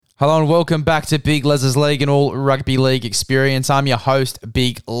Hello and welcome back to Big Les's League and all rugby league experience. I'm your host,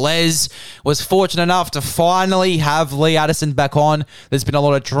 Big Les. Was fortunate enough to finally have Lee Addison back on. There's been a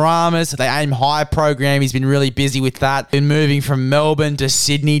lot of dramas. The Aim High program, he's been really busy with that. Been moving from Melbourne to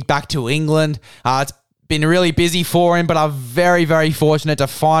Sydney, back to England. It's been really busy for him, but I'm very, very fortunate to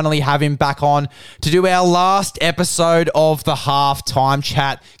finally have him back on to do our last episode of the halftime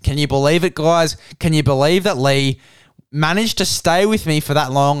chat. Can you believe it, guys? Can you believe that Lee managed to stay with me for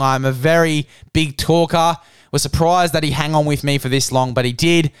that long? I'm a very big talker. Was surprised that he hung on with me for this long, but he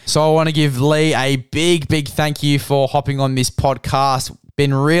did. So I want to give Lee a big, big thank you for hopping on this podcast.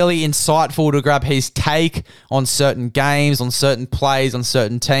 Been really insightful to grab his take on certain games, on certain plays, on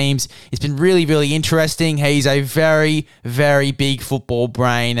certain teams. It's been really, really interesting. He's a very, very big football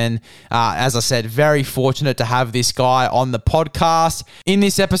brain. And as I said, very fortunate to have this guy on the podcast. In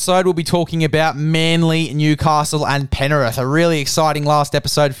this episode, we'll be talking about Manly, Newcastle and Penrith. A really exciting last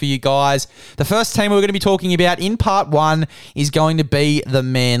episode for you guys. The first team we're going to be talking about in part one is going to be the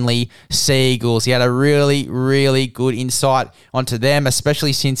Manly Sea Eagles. He had a really, really good insight onto them, especially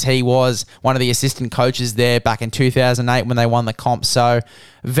since he was one of the assistant coaches there back in 2008 when they won the comp. So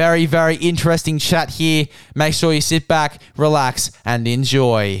very, very interesting chat here. Make sure you sit back, relax, and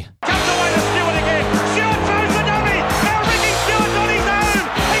enjoy.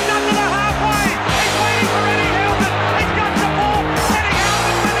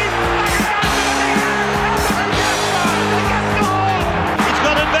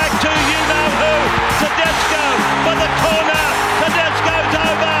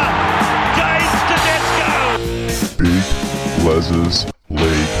 Les's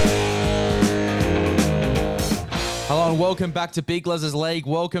League. Hello and welcome back to Big Les's League.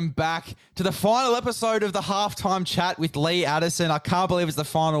 Welcome back to the final episode of the halftime chat with Lee Addison. I can't believe it's the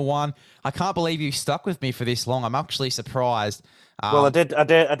final one. I can't believe you stuck with me for this long. I'm actually surprised. Well, I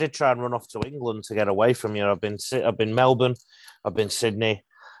did try and run off to England to get away from you. I've been Melbourne, I've been Sydney,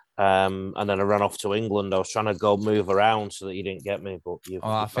 and then I ran off to England. I was trying to go move around so that you didn't get me, but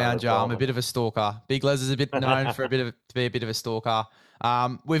I found you. I'm a bit of a stalker. Big Les is a bit known for to be a bit of a stalker.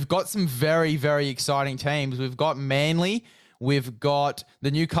 We've got some very, very exciting teams. We've got Manly, we've got the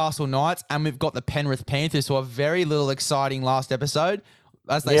Newcastle Knights, and we've got the Penrith Panthers. So a very little exciting last episode.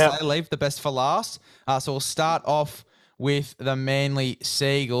 As they say, leave the best for last. So we'll start off with the Manly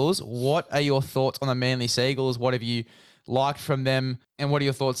Sea Eagles. What are your thoughts on the Manly Sea Eagles? What have you liked from them, and what are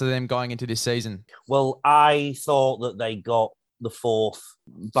your thoughts of them going into this season? Well, I thought that they got the fourth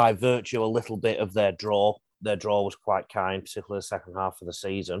by virtue a little bit of their draw. Their draw was quite kind, particularly the second half of the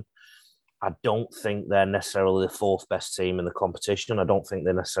season. I don't think they're necessarily the fourth best team in the competition. I don't think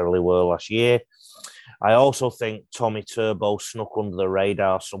they necessarily were last year. I also think Tommy Turbo snuck under the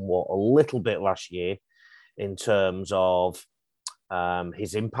radar somewhat a little bit last year in terms of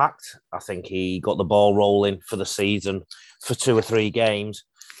his impact. I think he got the ball rolling for the season for 2 or 3 games.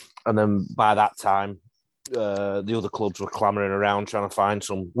 And then by that time, the other clubs were clamoring around trying to find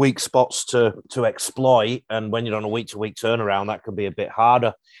some weak spots to exploit. And when you're on a week-to-week turnaround, that can be a bit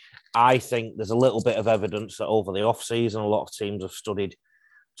harder. I think there's a little bit of evidence that over the off-season, a lot of teams have studied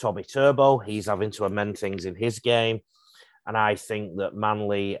Tommy Turbo. He's having to amend things in his game. And I think that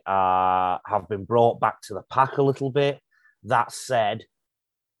Manly have been brought back to the pack a little bit. That said,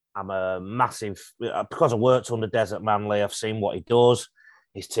 I'm a massive, because I worked under Desert Manley, I've seen what he does.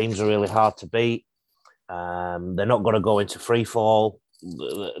 His teams are really hard to beat. They're not going to go into free fall.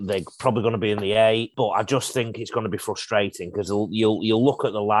 They're probably going to be in the 8, but I just think it's going to be frustrating because you'll look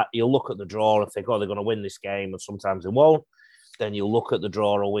at the draw and think, oh, they're going to win this game, and sometimes they won't. Then you'll look at the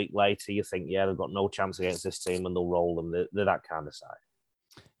draw a week later, you think, yeah, they've got no chance against this team, and they'll roll them. They're that kind of side.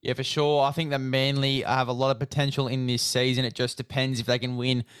 Yeah, for sure. I think that Manly have a lot of potential in this season. It just depends if they can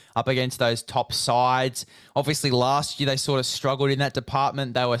win up against those top sides. Obviously, last year they sort of struggled in that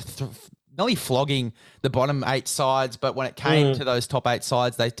department. They were nearly flogging the bottom 8 sides, but when it came to those top 8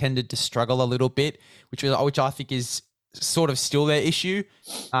 sides, they tended to struggle a little bit, which I think is sort of still their issue.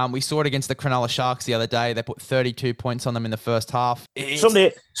 We saw it against the Cronulla Sharks the other day. They put 32 points on them in the first half.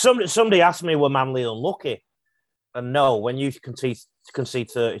 Somebody asked me, were Manly unlucky? And no, when you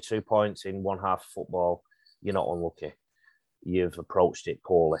concede 32 points in one half of football, you're not unlucky. You've approached it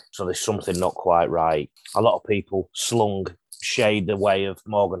poorly. So there's something not quite right. A lot of people slung shade the way of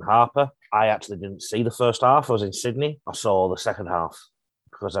Morgan Harper. I actually didn't see the first half. I was in Sydney. I saw the second half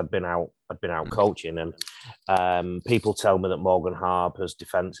because I'd been out coaching, and people tell me that Morgan Harper's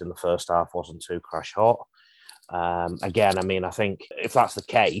defence in the first half wasn't too crash hot. Again, I mean, I think if that's the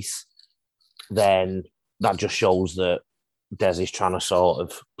case, then that just shows that Des is trying to sort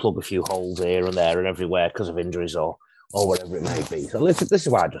of plug a few holes here and there and everywhere because of injuries or or whatever it may be. So this is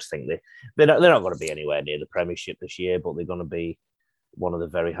why I just think they're not going to be anywhere near the Premiership this year, but they're going to be one of the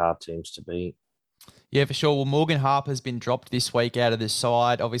very hard teams to beat. Yeah, for sure. Well, Morgan Harper's been dropped this week out of the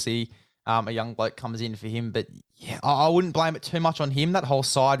side. Obviously, a young bloke comes in for him, but yeah, I wouldn't blame it too much on him. That whole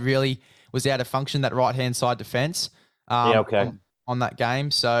side really was out of function, that right-hand side defence on that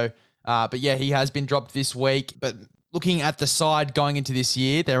game. So, but yeah, he has been dropped this week. But looking at the side going into this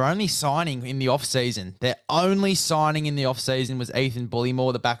year, they're only signing in the off-season. Their only signing in the off-season was Ethan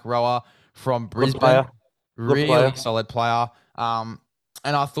Bullymore, the back rower from Brisbane. Really solid player.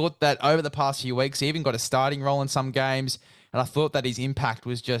 And I thought that over the past few weeks, he even got a starting role in some games. And I thought that his impact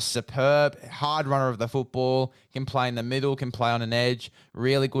was just superb. Hard runner of the football, can play in the middle, can play on an edge.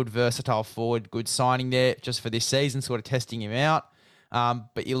 Really good, versatile forward. Good signing there just for this season, sort of testing him out.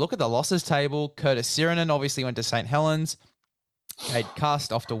 But you look at the losses table. Curtis Sirenen obviously went to St. Helens. Cade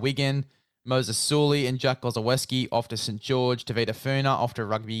Cust off to Wigan. Moses Sully and Jack Gozaweski off to St. George. Tavita Funa off to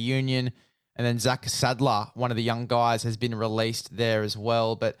Rugby Union. And then Zach Sadler, one of the young guys, has been released there as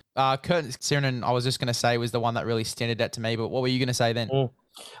well. But Curtis Sirenen, I was just going to say, was the one that really standed out to me. But what were you going to say then?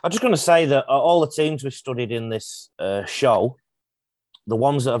 I'm just going to say that all the teams we studied in this show, the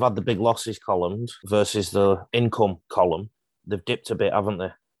ones that have had the big losses columns versus the income column, they've dipped a bit, haven't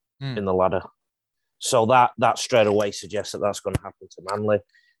they, in the ladder? So that straight away suggests that that's going to happen to Manly.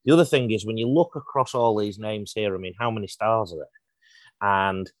 The other thing is, when you look across all these names here, I mean, how many stars are there?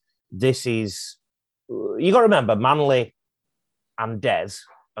 And this is, you got to remember, Manly and Des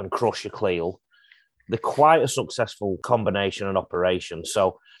and Crusher Cleal, they're quite a successful combination and operation.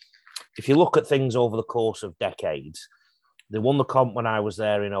 So if you look at things over the course of decades, they won the comp when I was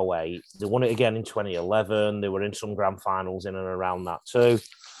there in 2008. They won it again in 2011. They were in some grand finals in and around that too.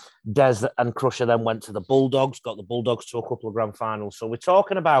 Des and Crusher then went to the Bulldogs, got the Bulldogs to a couple of grand finals. So we're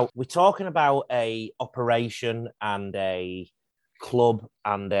talking about a operation and a club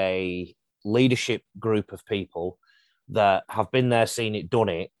and a leadership group of people that have been there, seen it, done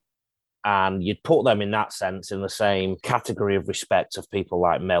it, and you'd put them in that sense in the same category of respect of people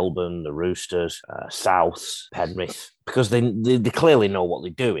like Melbourne, the Roosters, Souths, Penrith, because they clearly know what they're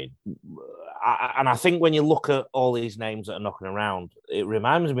doing. And I think when you look at all these names that are knocking around, it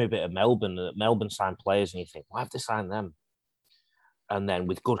reminds me a bit of Melbourne, that Melbourne signed players and you think, why have they signed them? And then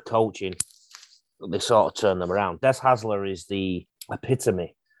with good coaching, they sort of turn them around. Des Hasler is the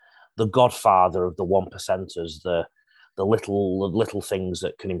epitome, the godfather of the one percenters, the little things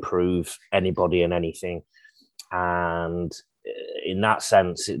that can improve anybody and anything. And in that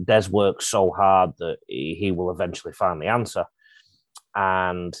sense, Des works so hard that he will eventually find the answer.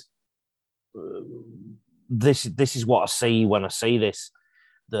 And this is what I see when I see this,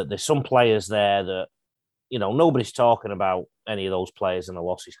 that there's some players there that, you know, nobody's talking about any of those players in the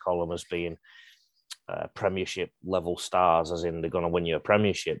losses column as being Premiership level stars, as in they're going to win you a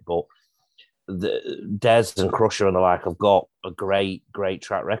Premiership. But the Des and Crusher and the like have got a great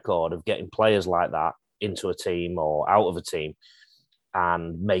track record of getting players like that into a team or out of a team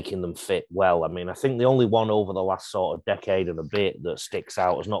and making them fit well. I mean, I think the only one over the last sort of decade and a bit that sticks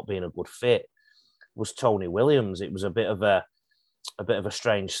out as not being a good fit was Tony Williams. It was a bit of a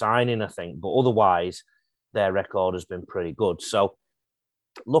strange signing, I think, but otherwise their record has been pretty good. So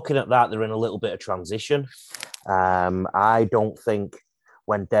looking at that, they're in a little bit of transition. I don't think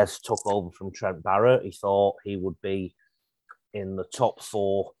when Des took over from Trent Barrett, he thought he would be in the top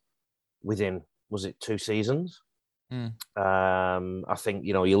four within, was it 2 seasons? I think,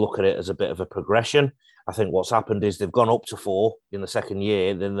 you know, you look at it as a bit of a progression. I think what's happened is they've gone up to 4 in the second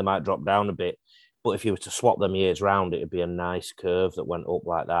year, then they might drop down a bit. But if you were to swap them years round, it would be a nice curve that went up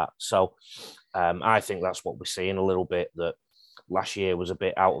like that. So I think that's what we're seeing a little bit, that last year was a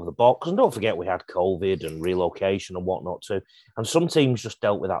bit out of the box. And don't forget, we had COVID and relocation and whatnot too. And some teams just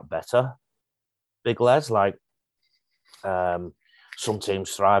dealt with that better. Big Les, like some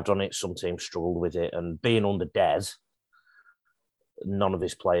teams thrived on it, some teams struggled with it. And being under Des, none of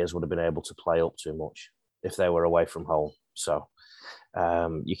his players would have been able to play up too much if they were away from home. So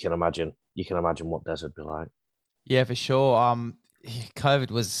you can imagine what Des would be like. Yeah, for sure.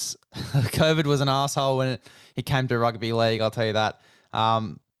 COVID was an asshole when it came to rugby league. I'll tell you that.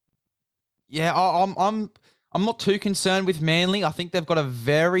 I'm not too concerned with Manly. I think they've got a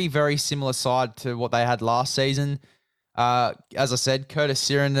very, very similar side to what they had last season. As I said, Curtis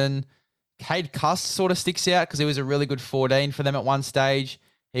Sirenden, Cade Cust sort of sticks out because he was a really good 14 for them at one stage.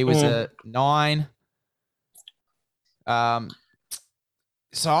 He was a 9.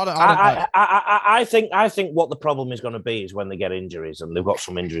 So I don't know. I think what the problem is going to be is when they get injuries, and they've got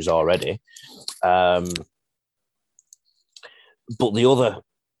some injuries already. But the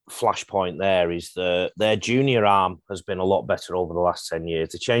flashpoint there is their junior arm has been a lot better over the last 10 years.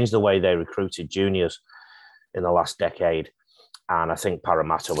 They changed the way they recruited juniors in the last decade. And I think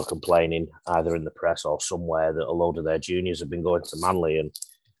Parramatta were complaining either in the press or somewhere that a load of their juniors have been going to Manly. And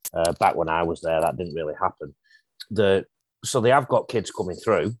back when I was there, that didn't really happen. So they have got kids coming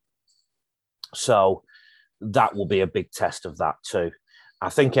through. So that will be a big test of that too. I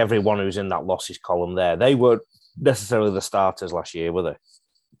think everyone who's in that losses column there, they weren't necessarily the starters last year, were they?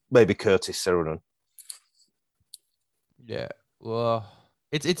 Maybe Curtis Sironen. Yeah, well,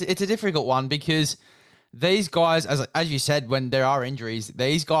 it's a difficult one because these guys, as you said, when there are injuries,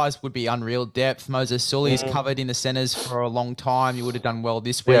 these guys would be unreal depth. Moses Sully's covered in the centres for a long time. You would have done well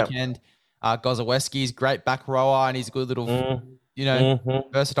this weekend. Gozaweski's great back rower and he's a good little,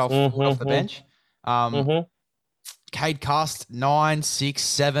 versatile forward off the bench. Cade Cast, 9, 6,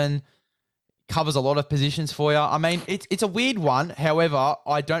 7, covers a lot of positions for you. I mean, it's a weird one. However,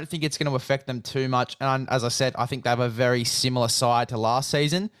 I don't think it's going to affect them too much. And as I said, I think they have a very similar side to last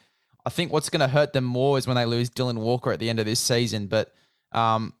season. I think what's going to hurt them more is when they lose Dylan Walker at the end of this season. But,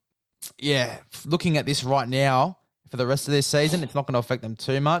 looking at this right now for the rest of this season, it's not going to affect them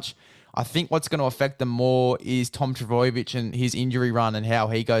too much. I think what's going to affect them more is Tom Trbojevic and his injury run and how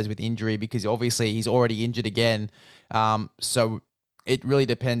he goes with injury because obviously he's already injured again. So it really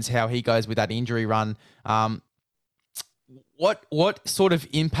depends how he goes with that injury run. What sort of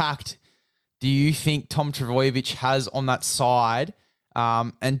impact do you think Tom Trbojevic has on that side?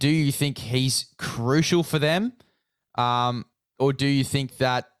 And do you think he's crucial for them? Or do you think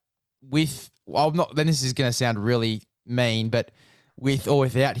that then this is going to sound really mean, but with or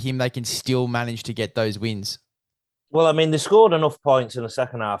without him, they can still manage to get those wins? Well, I mean, they scored enough points in the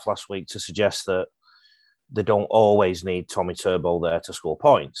second half last week to suggest that they don't always need Tommy Turbo there to score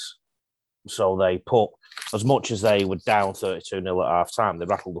points. So they put, as much as they were down 32-0 at half time, they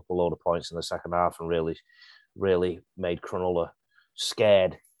rattled up a load of points in the second half and really, really made Cronulla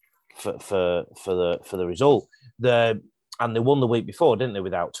scared for the result. And they won the week before, didn't they,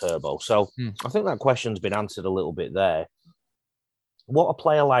 without Turbo? So I think that question's been answered a little bit there. What a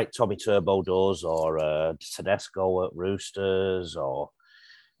player like Tommy Turbo does, or Tedesco at Roosters, or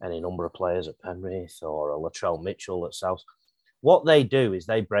any number of players at Penrith, or a Latrell Mitchell at South, what they do is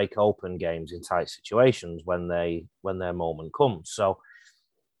they break open games in tight situations when their moment comes. So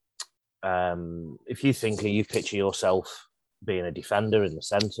if you think, you picture yourself being a defender in the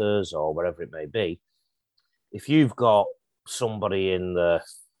centres or wherever it may be, if you've got somebody in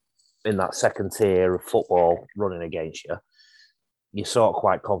that second tier of football running against you, you're sort of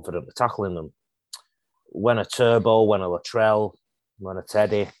quite confident of tackling them. When a Turbo, when a Latrell, when a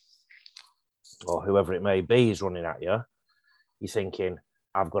Teddy, or whoever it may be is running at you, you're thinking,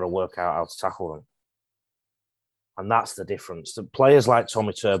 I've got to work out how to tackle them. And that's the difference. The players like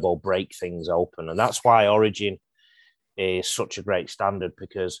Tommy Turbo break things open. And that's why Origin is such a great standard,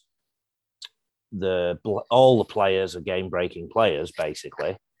 because all the players are game-breaking players,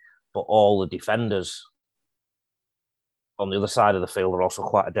 basically, but all the defenders on the other side of the field are also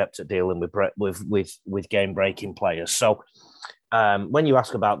quite adept at dealing with game-breaking players. So when you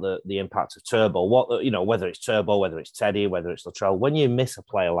ask about the impact of Turbo, whether it's Turbo, whether it's Teddy, whether it's Latrell, when you miss a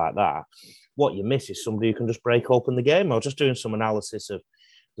player like that, what you miss is somebody who can just break open the game. I was just doing some analysis of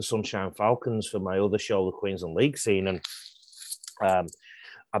the Sunshine Falcons for my other show, the Queensland League Scene, and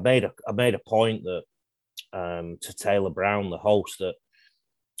I made a point that to Taylor Brown, the host, that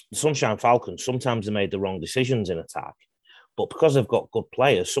the Sunshine Falcons, sometimes they made the wrong decisions in attack, but because they've got good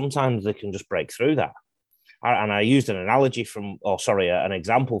players, sometimes they can just break through that. And I used an analogy an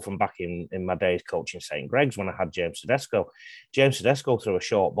example from back in my days coaching St. Greg's when I had James Tedesco. James Tedesco threw a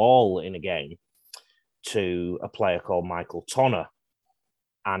short ball in a game to a player called Michael Tonner,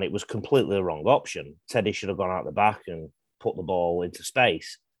 and it was completely the wrong option. Teddy should have gone out the back and put the ball into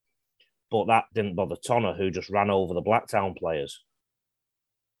space, but that didn't bother Tonner, who just ran over the Blacktown players.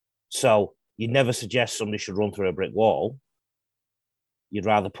 So you'd never suggest somebody should run through a brick wall. You'd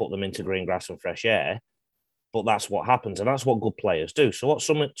rather put them into green grass and fresh air. But that's what happens, and that's what good players do. So what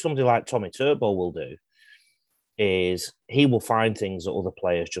somebody like Tommy Turbo will do is he will find things that other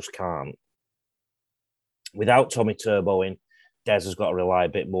players just can't. Without Tommy Turbo in, Des has got to rely a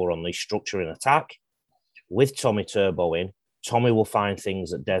bit more on the structure in attack. With Tommy Turbo in, Tommy will find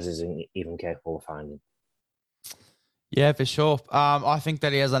things that Des isn't even capable of finding. Yeah, for sure. I think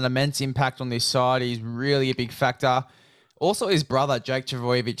that he has an immense impact on this side. He's really a big factor. Also, his brother, Jake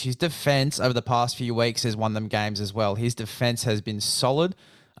Trbojevic, his defense over the past few weeks has won them games as well. His defense has been solid.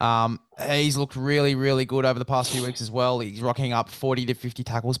 He's looked really, really good over the past few weeks as well. He's rocking up 40 to 50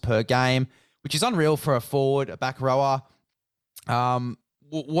 tackles per game, which is unreal for a forward, a back rower.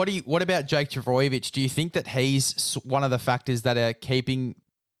 What about Jake Trbojevic? Do you think that he's one of the factors that are keeping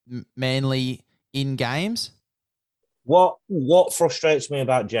Manly in games? What frustrates me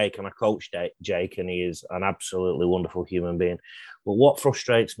about Jake, and I coached Jake, and he is an absolutely wonderful human being. But what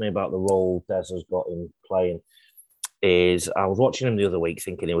frustrates me about the role Des has got in playing is I was watching him the other week,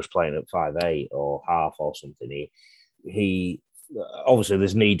 thinking he was playing at 5'8" or half or something. He obviously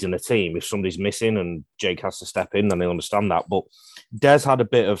there's needs in a team. If somebody's missing and Jake has to step in, then they understand that. But Des had a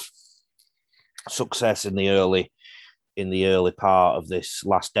bit of success in the early part of this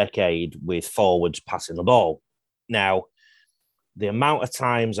last decade with forwards passing the ball. Now, the amount of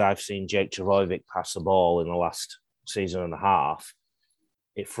times I've seen Jake Trbojevic pass the ball in the last season and a half,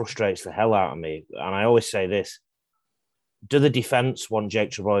 it frustrates the hell out of me. And I always say this: do the defense want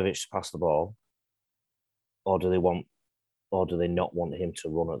Jake Trbojevic to pass the ball, or do they not want him to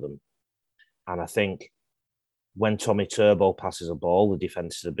run at them? And I think when Tommy Turbo passes a ball, the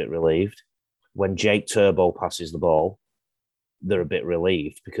defense is a bit relieved. When Jake Turbo passes the ball, they're a bit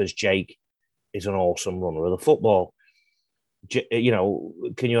relieved because Jake is an awesome runner of the football. You know,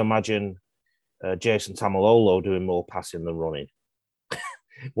 can you imagine Jason Tamalolo doing more passing than running?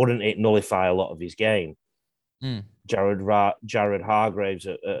 Wouldn't it nullify a lot of his game? Jared Hargraves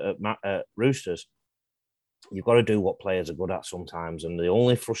at Roosters. You've got to do what players are good at sometimes. And the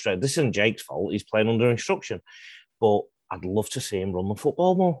only frustration, this isn't Jake's fault, he's playing under instruction. But I'd love to see him run the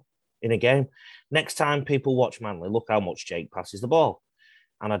football more in a game. Next time people watch Manly, look how much Jake passes the ball.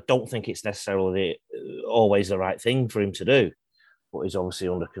 And I don't think it's necessarily always the right thing for him to do. But he's obviously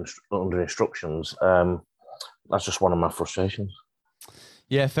under instructions. That's just one of my frustrations.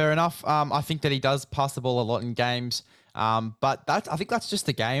 Yeah, fair enough. I think that he does pass the ball a lot in games. But I think that's just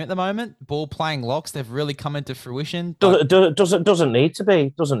the game at the moment. Ball playing locks, they've really come into fruition. Doesn't need to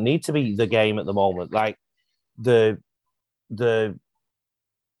be. Doesn't need to be the game at the moment. Like I'm going to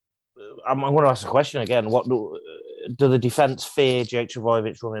ask the question again. What do the defense fear Jake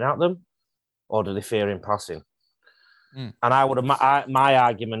Trbojevic running at them, or do they fear him passing? And my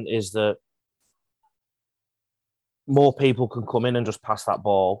argument is that more people can come in and just pass that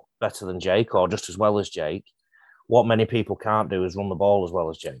ball better than Jake, or just as well as Jake. What many people can't do is run the ball as well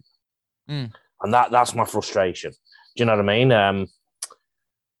as Jake. And that's my frustration. Do you know what I mean?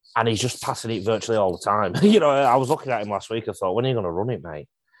 And he's just passing it virtually all the time. You know, I was looking at him last week. I thought, when are you going to run it, mate?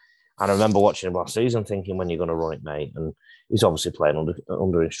 And I remember watching him last season thinking, when are you going to run it, mate? And he's obviously playing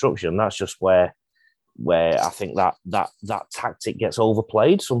under instruction. That's just where I think that tactic gets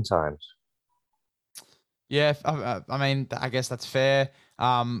overplayed sometimes. Yeah, I mean, I guess that's fair.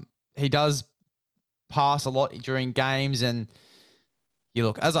 He does pass a lot during games, and you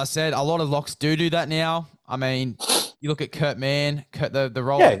look, as I said, a lot of locks do that now. I mean, you look at Kurt Mann, the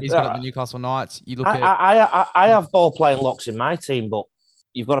role that he's got at the Newcastle Knights. You look I have ball playing locks in my team, but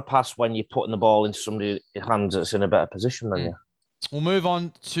you've got to pass when you're putting the ball into somebody's hands that's in a better position than you. We'll move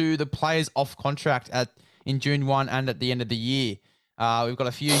on to the players off contract in June 1 and at the end of the year. We've got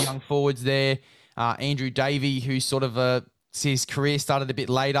a few young forwards there. Andrew Davey, who sort of his career started a bit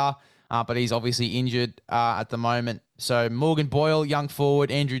later, but he's obviously injured at the moment. So Morgan Boyle, young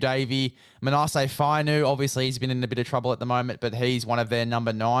forward, Andrew Davey, Manasseh Fainu, obviously he's been in a bit of trouble at the moment, but he's one of their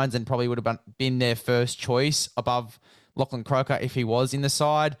number 9s and probably would have been their first choice above Lachlan Croker if he was in the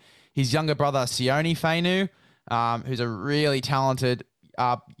side. His younger brother, Sione Fainu, who's a really talented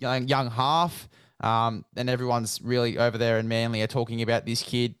young half. And everyone's really over there in Manly are talking about this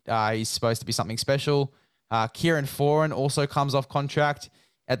kid. He's supposed to be something special. Kieran Foran also comes off contract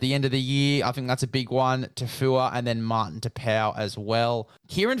at the end of the year. I think that's a big one. Tafua and then Martin Tapau as well.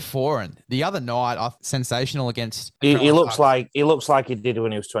 Kieran Foran, the other night, sensational against... He looks like he did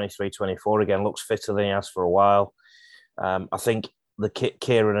when he was 23, 24 again. Looks fitter than he has for a while. I think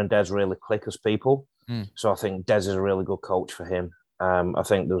Kieran and Des really click as people. So I think Des is a really good coach for him. I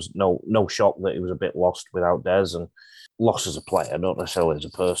think there was no shock that he was a bit lost without Des, and lost as a player, not necessarily as a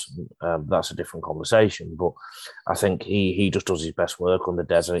person. That's a different conversation. But I think he just does his best work under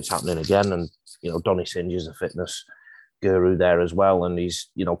Des, and it's happening again. And Donny Singe is a fitness guru there as well, and he's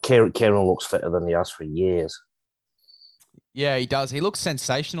Kieran looks fitter than he has for years. Yeah, he does. He looks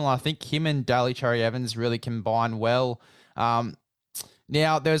sensational. I think him and Daly Cherry Evans really combine well.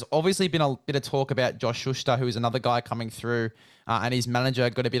 Now, there's obviously been a bit of talk about Josh Schuster, who is another guy coming through, and his manager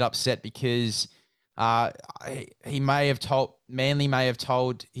got a bit upset because Manly may have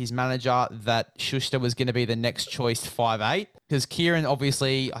told his manager that Schuster was going to be the next choice 5'8", because Kieran,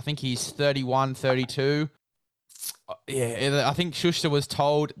 obviously, I think he's 31, 32. Yeah, I think Schuster was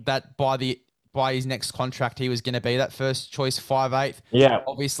told that by his next contract, he was going to be that first choice 5'8". Yeah.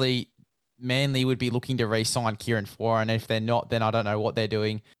 Obviously, Manly would be looking to re-sign Kieran Foran. If they're not, then I don't know what they're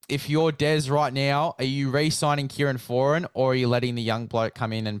doing. If you're Des right now, are you re-signing Kieran Foran or are you letting the young bloke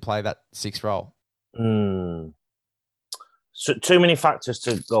come in and play that sixth role? So too many factors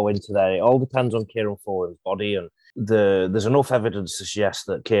to go into there. It all depends on Kieran Foran's body, and there's enough evidence to suggest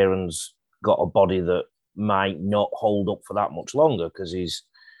that Kieran's got a body that might not hold up for that much longer because he's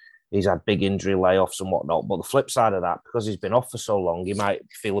had big injury layoffs and whatnot. But the flip side of that, because he's been off for so long, he might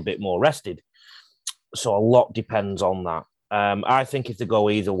feel a bit more rested. So a lot depends on that. I think if they go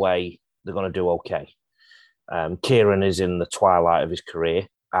either way, they're going to do okay. Kieran is in the twilight of his career,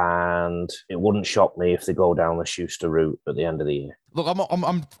 and it wouldn't shock me if they go down the Schuster route at the end of the year. Look,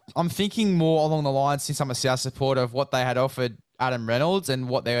 I'm thinking more along the lines, since I'm a South supporter, of what they had offered Adam Reynolds and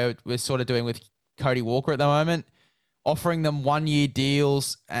what they were sort of doing with Cody Walker at the moment, offering them 1-year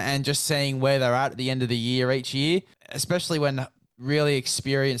deals and just seeing where they're at the end of the year each year, especially when really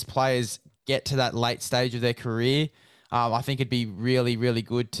experienced players get to that late stage of their career. I think it'd be really, really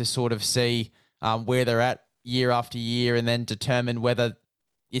good to sort of see where they're at year after year and then determine whether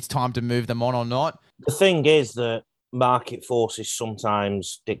it's time to move them on or not. The thing is that market forces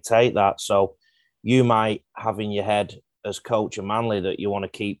sometimes dictate that. So you might have in your head as coach of Manly that you want to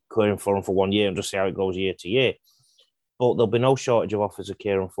keep Kieran Foran for 1 year and just see how it goes year to year. But there'll be no shortage of offers of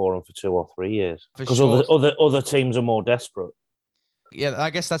Kieran Foran for 2 or 3 years because sure. other teams are more desperate. Yeah,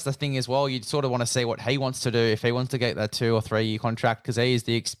 I guess that's the thing as well. You'd sort of want to see what he wants to do if he wants to get that 2 or 3 year contract, because he is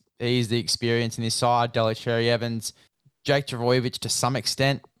the experience in this side. Daly Cherry-Evans, Jake Trbojevic to some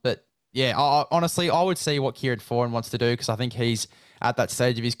extent, but yeah, honestly, I would see what Kieran Foran wants to do because I think he's at that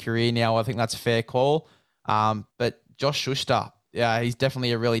stage of his career now. I think that's a fair call. But Josh Schuster, yeah, he's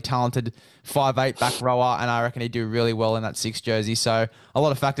definitely a really talented 5'8" back rower, and I reckon he'd do really well in that 6 jersey. So a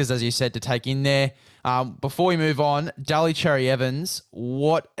lot of factors, as you said, to take in there. Before we move on, Daly Cherry-Evans,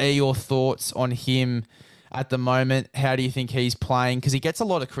 what are your thoughts on him at the moment? How do you think he's playing? Because he gets a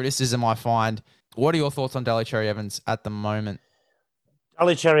lot of criticism, I find. What are your thoughts on Daly Cherry-Evans at the moment?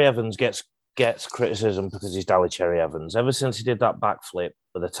 Daly Cherry-Evans gets criticism because he's Daly Cherry-Evans. Ever since he did that backflip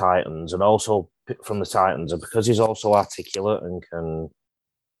for the Titans, and also from the Titans, and because he's also articulate and can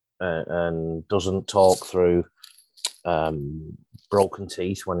and doesn't talk through broken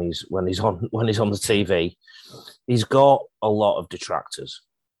teeth when he's on the TV, he's got a lot of detractors.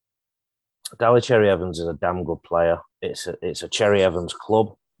 Daly Cherry-Evans is a damn good player. It's a Cherry-Evans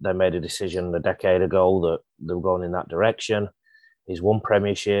club. They made a decision a decade ago that they were going in that direction. He's won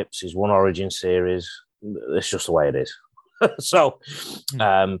premierships. He's won Origin Series. It's just the way it is. So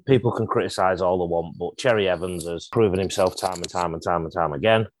people can criticise all they want, but Cherry-Evans has proven himself time and time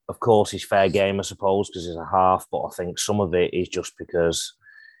again. Of course, he's fair game, I suppose, because he's a half, but I think some of it is just because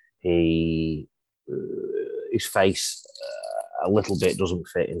his face a little bit doesn't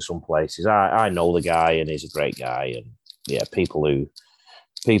fit in some places. I know the guy, and he's a great guy, and yeah, people who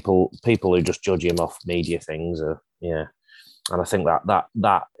just judge him off media things are, yeah. And I think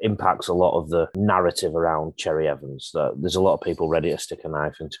that impacts a lot of the narrative around Cherry-Evans. That there's a lot of people ready to stick a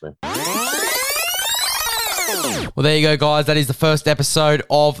knife into him. Well, there you go, guys. That is the first episode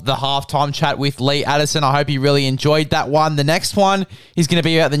of the Halftime Chat with Lee Addison. I hope you really enjoyed that one. The next one is going to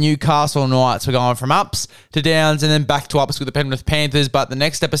be about the Newcastle Knights. We're going from ups to downs and then back to ups with the Penrith Panthers. But the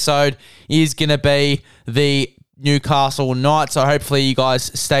next episode is going to be the Newcastle Knights, so hopefully you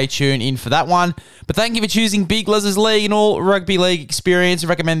guys stay tuned in for that one. But thank you for choosing Big Les's League and all rugby league experience. I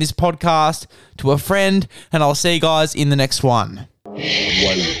recommend this podcast to a friend, and I'll see you guys in the next one.